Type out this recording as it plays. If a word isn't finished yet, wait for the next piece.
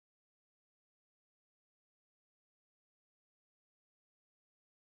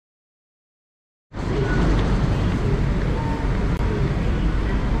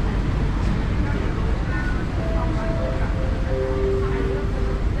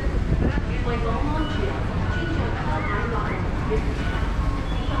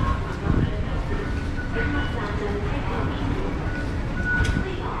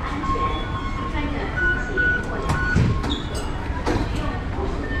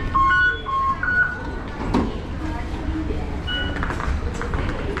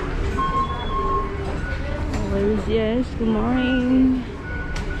Yes, good morning.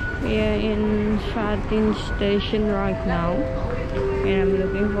 We are in Shatin station right now, and I'm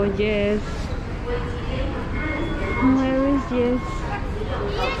looking for Jess. Where is Jess?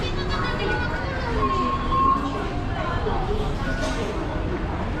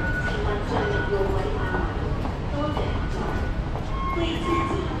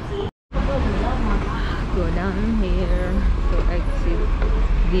 Go down here to exit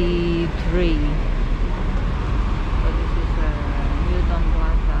D3. So this is Newton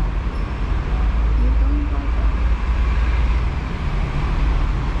Plaza. Newton Plaza.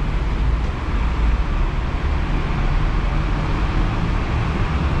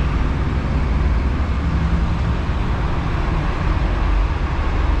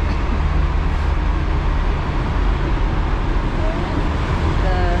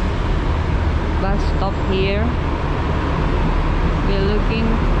 Bus stop here. We're looking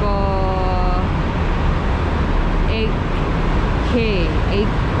for 8K.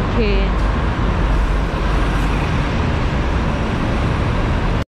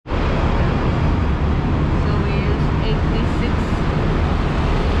 So we use 86.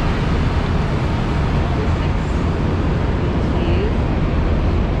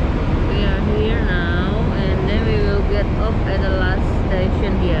 We are here now, and then we will get off at the last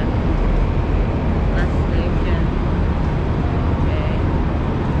station here. Last station. Okay.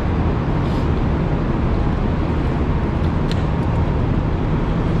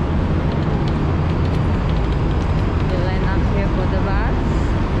 We line up here for the bus.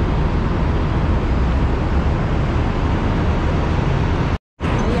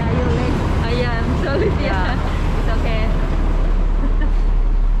 Oh yeah, you're late. Oh yeah, I'm sorry. Yeah, it's okay.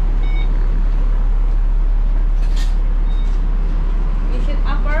 You should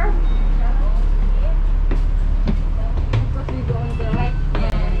upper.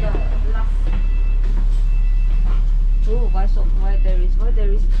 Oh, why there is lot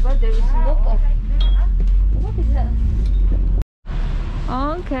of. What is that?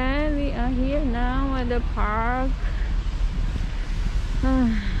 Okay, we are here now at the park,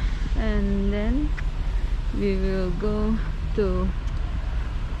 and then we will go to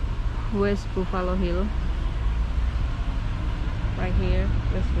West Buffalo Hill. Right here,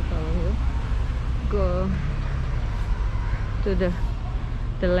 West Buffalo Hill. Go to the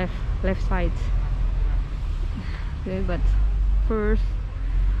left side. Okay, but first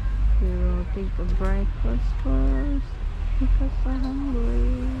we will take a breakfast first because I'm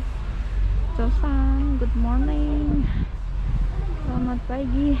hungry. Josan, good morning. Selamat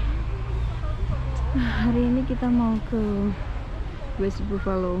pagi. Hari ini kita mau ke West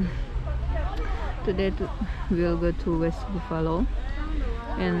Buffalo. Today we'll go to West Buffalo,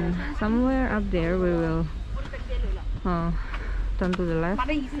 and somewhere up there we will turn to the left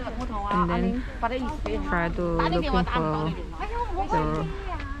and then try to looking for the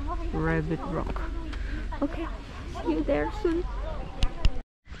rabbit rock. Okay, see you there soon.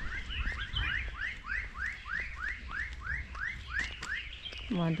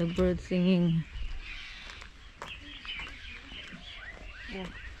 Wow, the birds singing.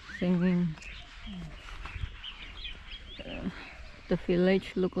 Singing. The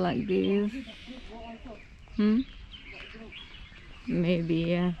village look like this.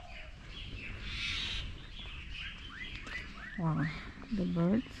 Maybe, yeah. Wow, the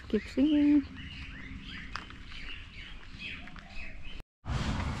birds keep singing.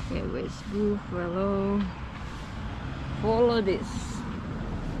 Okay, West Buffalo. Follow this.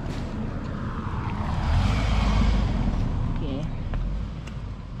 Okay.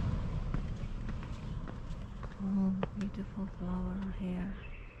 Oh, beautiful flower here.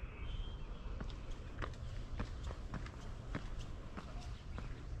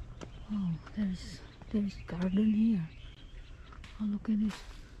 Oh, there's garden here. Oh, look at this.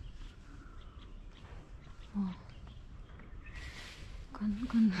 Oh,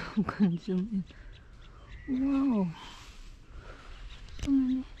 can zoom in. Wow, so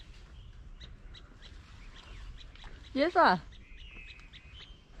many. Yes, sir.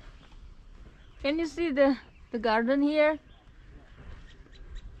 Can you see the garden here?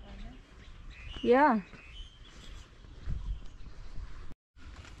 Yeah.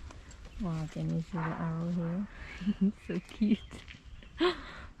 Wow, can you see the arrow here? So cute.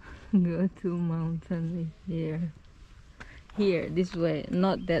 Go to mountain is here. Here, this way,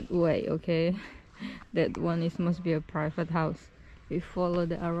 not that way, okay? That one must be a private house. We follow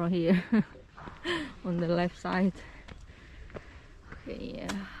the arrow here on the left side. Okay,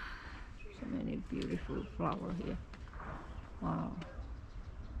 yeah. So many beautiful flowers here. Wow.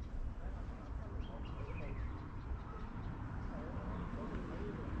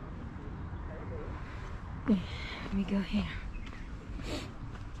 We go here.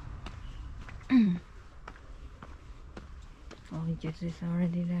 Oh, Jess is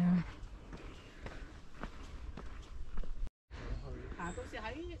already there. 到時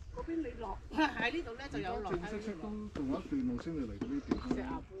喺嗰邊你落喺呢度咧就有落。正式都仲有一段路先至嚟到呢點。石牙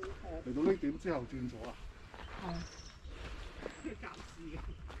布嚟到呢點之後轉左啊。係。暫時嘅。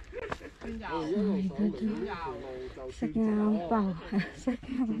轉右。一路上嚟呢條路就轉左。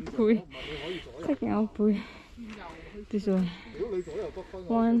塞咬背。This way.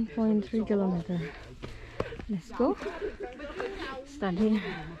 1.3 kilometer. Let's go. Start here.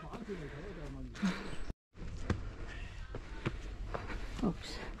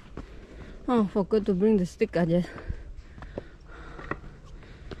 Oops. Oh, forgot to bring the stick, I guess.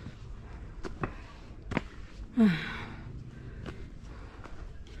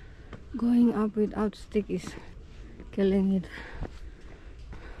 Going up without stick is killing it.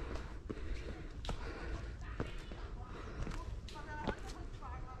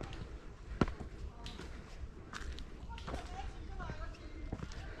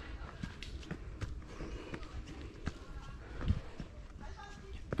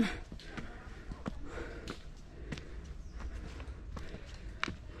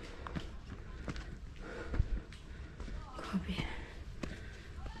 Copy.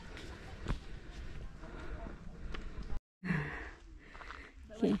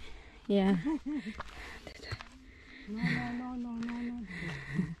 Okay. Yeah. No.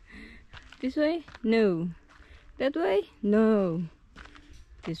 This way? No. That way? No.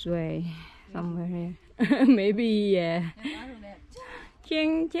 This way. Somewhere here. Maybe, yeah.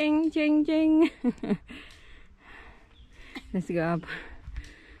 Ching, ching, ching, ching. Let's go up.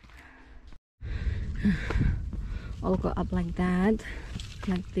 I'll go up like that.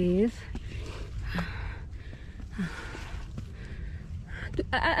 Like this.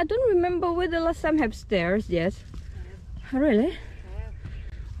 I don't remember where the last time have stairs, yes. Oh, really?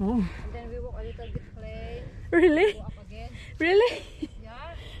 Oh. And then we walk a little bit plain. Really? Go up again. Really?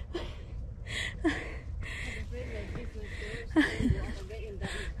 Yeah. Have a friend like this with go up again in that.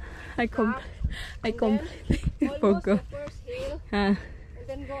 I completely Almost forgot. the first hill. And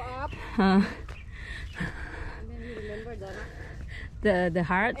then go up. And then you remember The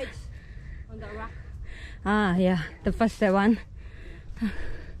heart? edge on the rock. Ah, yeah. The first one.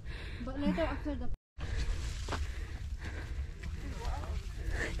 But later after the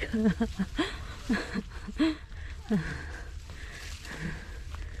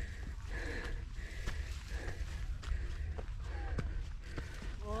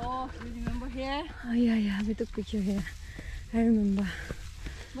Oh, you remember here? Oh, yeah. We took picture here. I remember.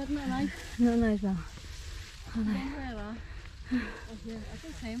 But not nice. Not nice now. Don't wear, oh, here. I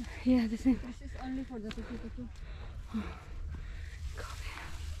think same. Yeah, the same. This is only for the tutu.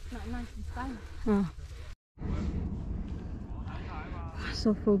 Not nice this time. Oh.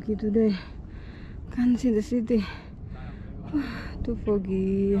 So foggy today. Can't see the city. Too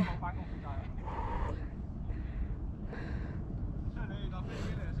foggy.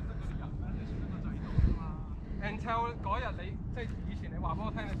 Until 嗰日你即係以前你話俾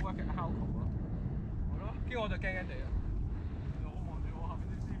我聽你估一嘅烤圖咯，係咯，跟住我就驚驚地啊！我望住我後面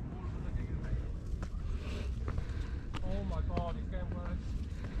啲師傅都覺得驚驚地。Oh my god, this game works.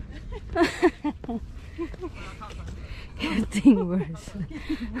 Getting worse.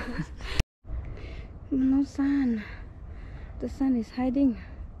 No sun. The sun is hiding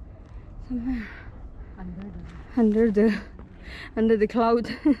somewhere under the cloud.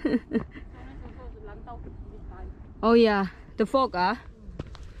 Oh yeah, the fog,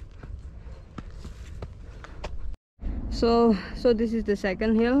 So this is the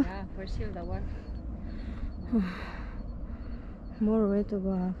second hill. Yeah, first hill, the one. More way to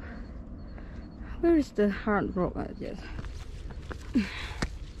go up. Where is the hard rock at? Yes.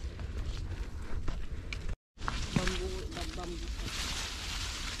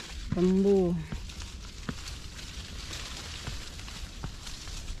 Bamboo.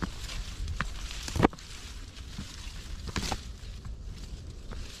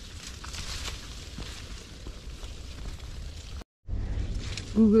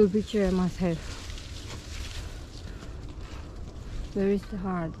 Google picture I must have. Where is the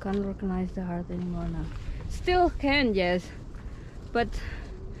heart? Can't recognize the heart anymore now. Still can, yes, but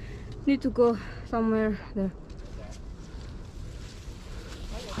need to go somewhere. The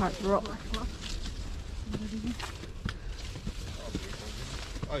hard rock.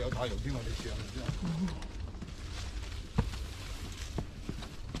 啊，有太陽添啊！你試下先啊。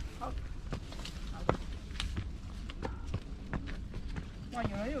哇，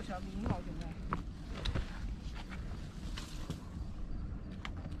原來呢度上面我仲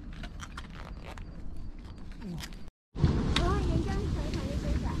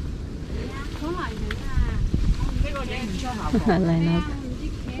Line up.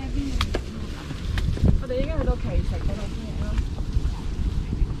 我哋已經去到奇城嗰度先影啦。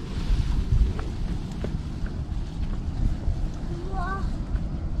哇，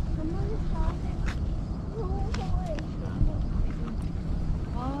咁樣好開心。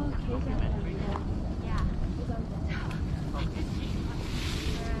哦，奇城呀，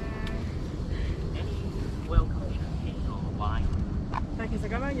但係其實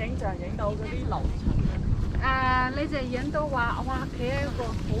咁樣影就係影到嗰啲樓層啊！你就影到話哇，企喺一個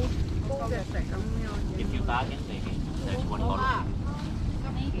好高嘅石咁樣影。好啊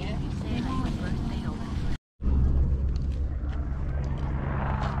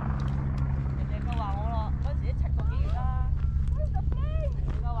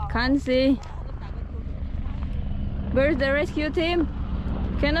！Can't see. Where's the rescue team?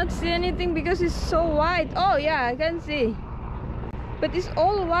 Cannot see anything because it's so white. Oh yeah, I can see. But it's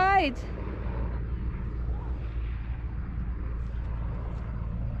all white.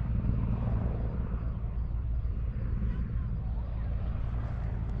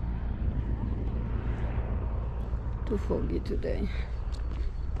 Too foggy today.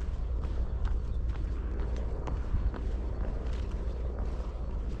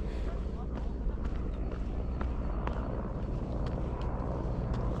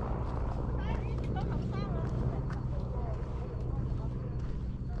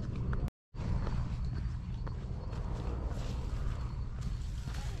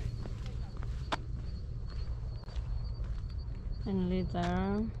 And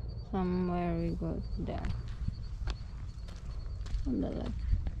later, somewhere we go there. On the left.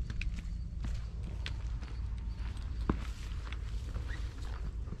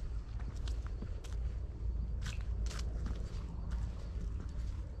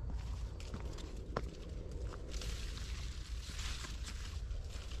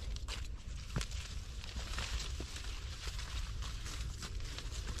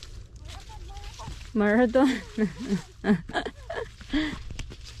 Marathon.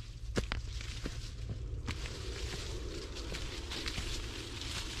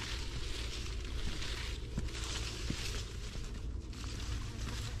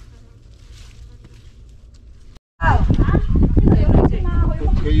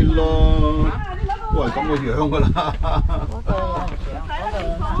 OK 咯，都係咁個樣噶啦。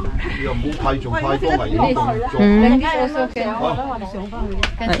你又唔好太做太多危險動作。呢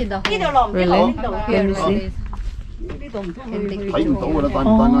度落唔到呢度嘅。睇唔到噶啦，帶唔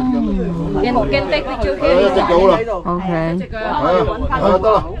帶眼鏡？Can take picture 一隻到啦。Okay. 得啦，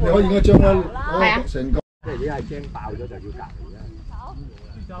你可以而家將我成個。即係你係驚爆咗就要隔離啦。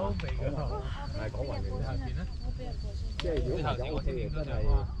收尾嘅，係講雲嘅下邊咧。即係如果朋友去真係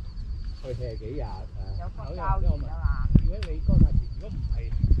去歇幾日有個交易㗎啦。如果你嗰陣時如果唔係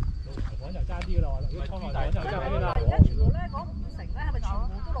路牌港就爭啲咯，如果倉內港就爭啲啦。而家全部咧講唔成咧，係咪全部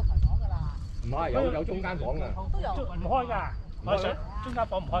都路牌港㗎啦？唔係有中間房㗎，都有。唔開㗎，我想中間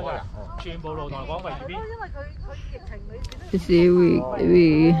房唔開㗎，全部路台港圍住邊。因為佢疫情裏邊 You see, we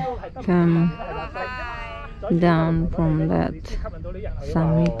come down from that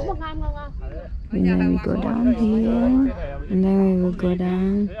summit, and then we go down here, and then we will go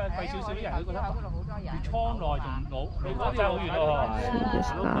down. 貴少少啲人佢覺得倉內仲老，你講真係好遠喎。See the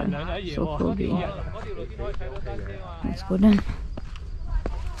sky, so foggy. 嗰條路邊可以睇到單車嘛。 Let's go down.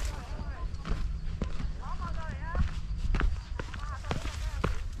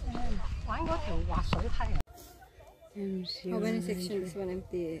 How many sections one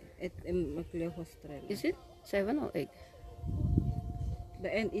empty at Macleo Hostel? Is it 7 or 8?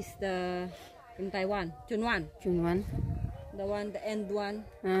 The end is the in Taiwan, Chunwan. June 1? The one, the end one.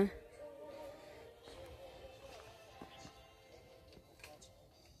 Huh?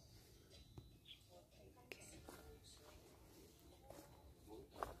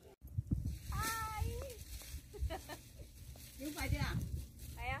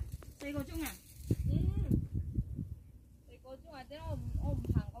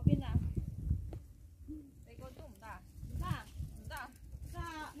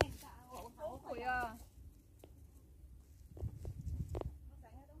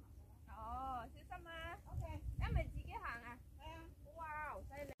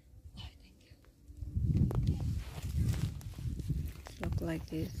 Look like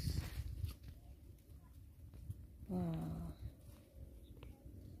this. Wow.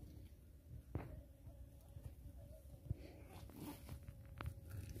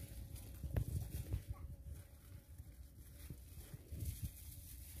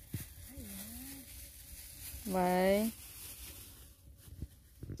 Why?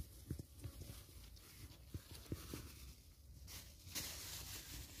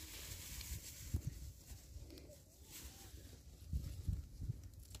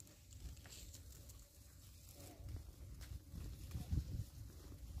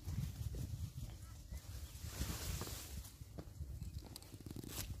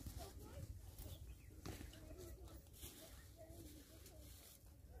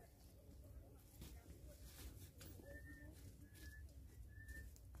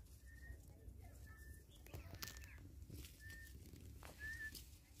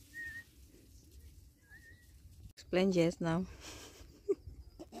 explain Jess now.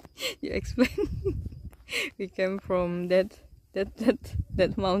 You explain. We came from that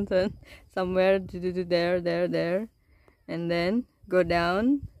mountain somewhere there, and then go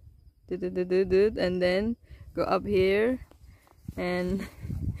down, and then go up here, and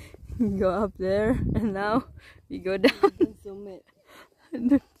go up there, and now we go down. Don't zoom it.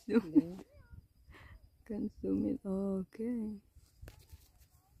 Don't zoom it. Can't zoom it. Okay.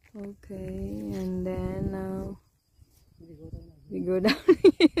 Okay, and then now we go down.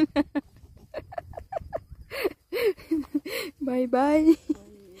 Bye bye.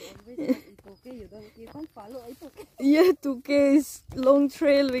 Okay, you can't follow. It's okay. Yeah, 2K is long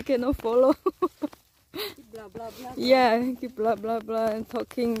trail. We cannot follow. Keep blah blah blah. Yeah, keep blah blah blah and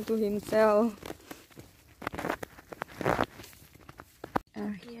talking to himself.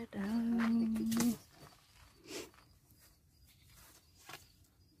 Are here down.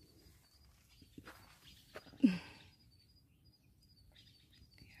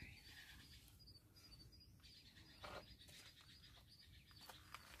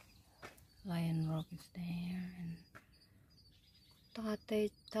 Lion Rock is there, and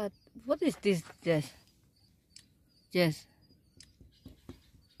what is this, Jess? Jess,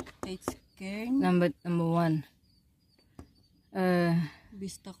 It's cairn. number 1.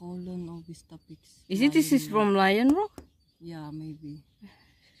 Vista Colon or Vista Peaks. Is it this is from Lion Rock? Yeah, maybe.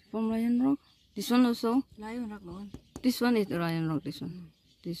 From Lion Rock? This one also? Lion Rock no? This one is the Lion Rock, this one.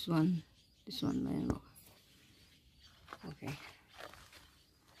 This one Lion Rock. Okay.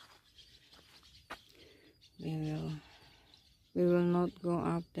 We will not go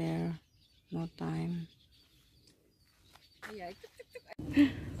up there. No time.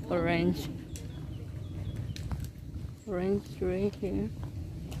 Orange tree here.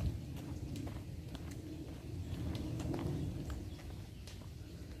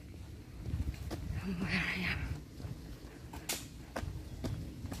 Where I am.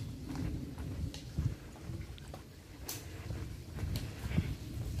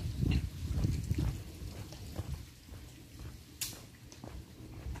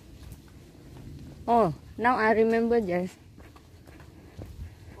 Oh, now I remember, Jess.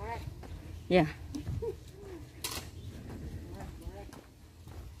 Correct. Yeah.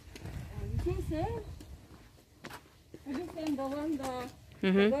 You think so? You think the one the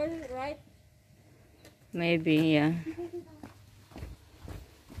Mm-hmm. girl, right? Maybe, yeah.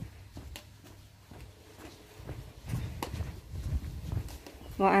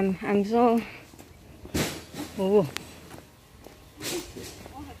 Well, I'm so. Oh.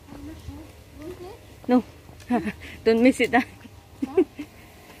 No, don't miss it.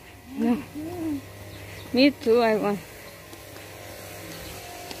 No. Me too. I want.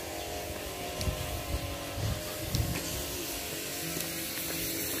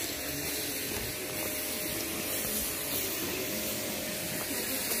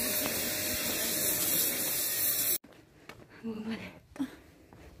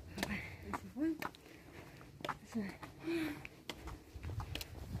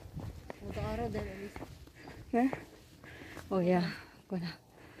 Yeah? Oh yeah, gonna.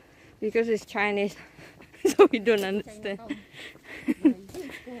 Because it's Chinese, so we don't understand.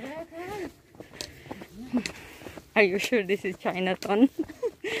 Are you sure this is Chinatown?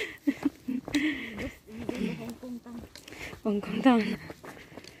 Hong Kong town.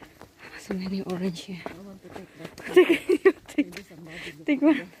 So many orange here. I want to take that. Take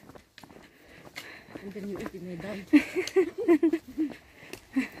one. And then you eat in my dad.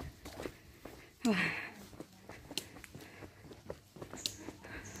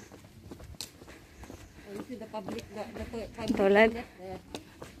 You see the public, the Toilet. there.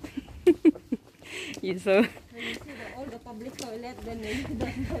 You so When you see all the public toilet, then you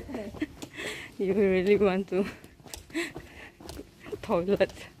don't. you really want to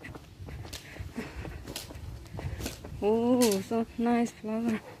toilet. Oh, so nice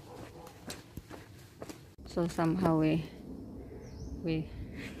flower. So somehow we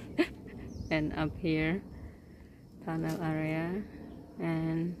end up here, tunnel area,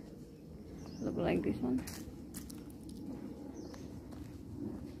 and look like this one.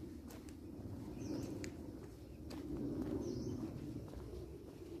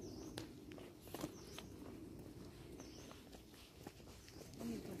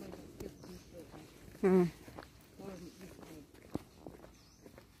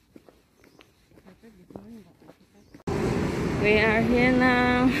 We are here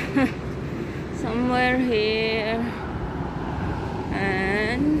now, somewhere here,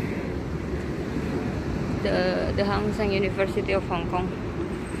 and the Hang Seng University of Hong Kong,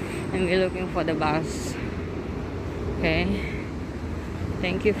 and we're looking for the bus. Okay,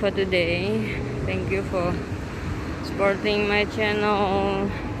 thank you for today. Thank you for supporting my channel.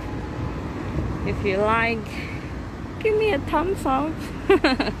 If you like, give me a thumbs up.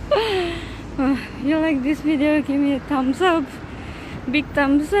 You like this video, give me a thumbs up. Big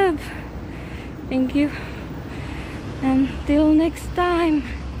thumbs up. Thank you. Until next time.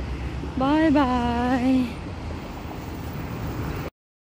 Bye bye.